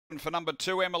for number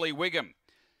 2, Emily Wigham.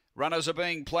 Runners are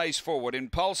being placed forward.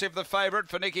 Impulsive, the favourite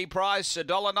for Nicky Price,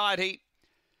 $1.90.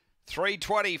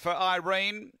 $3.20 for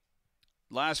Irene.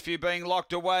 Last few being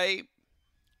locked away.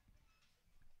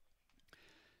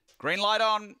 Green light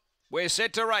on. We're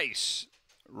set to race.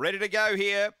 Ready to go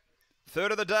here.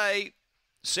 Third of the day.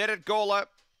 Set at Gawler.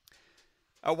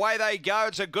 Away they go.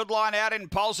 It's a good line out.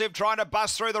 Impulsive trying to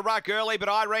bust through the ruck early, but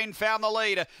Irene found the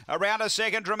lead. Around a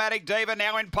second, Dramatic Diva.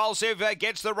 Now Impulsive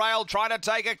gets the rail, trying to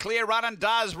take a clear run and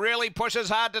does. Really pushes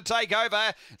hard to take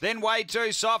over. Then Way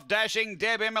Too Soft, Dashing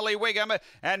Deb, Emily Wigham,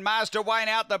 and Master Wayne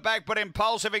out the back, but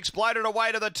Impulsive exploded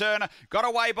away to the turn. Got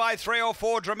away by 3 or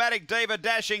 4. Dramatic Diva,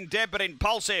 Dashing Deb, but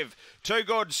Impulsive. Too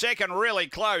good. Second, really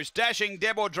close. Dashing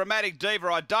Deb or Dramatic Diva,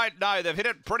 I don't know. They've hit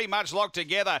it pretty much locked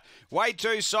together. Way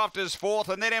Too Soft is fourth,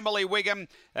 and then Emily Wigham,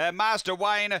 Master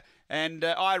Wayne, and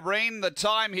Irene. The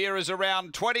time here is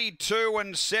around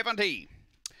 22:70.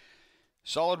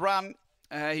 Solid run.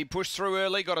 He pushed through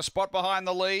early, got a spot behind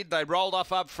the lead. They rolled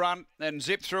off up front and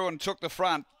zipped through and took the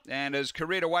front and has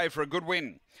careered away for a good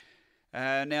win.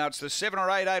 Now it's the 7 or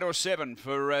 8, 8 or 7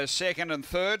 for second and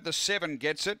third. The 7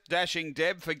 gets it. Dashing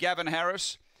Deb for Gavin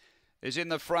Harris is in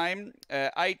the frame.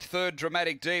 8, third,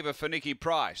 Dramatic Diva for Nicky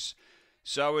Price.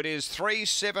 So it is 3,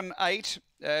 7, 8.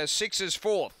 6 is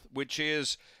fourth, which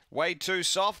is Way Too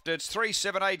Soft. It's 3,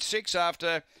 7, 8, 6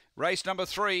 after race number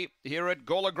 3 here at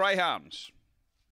Gawler Greyhounds.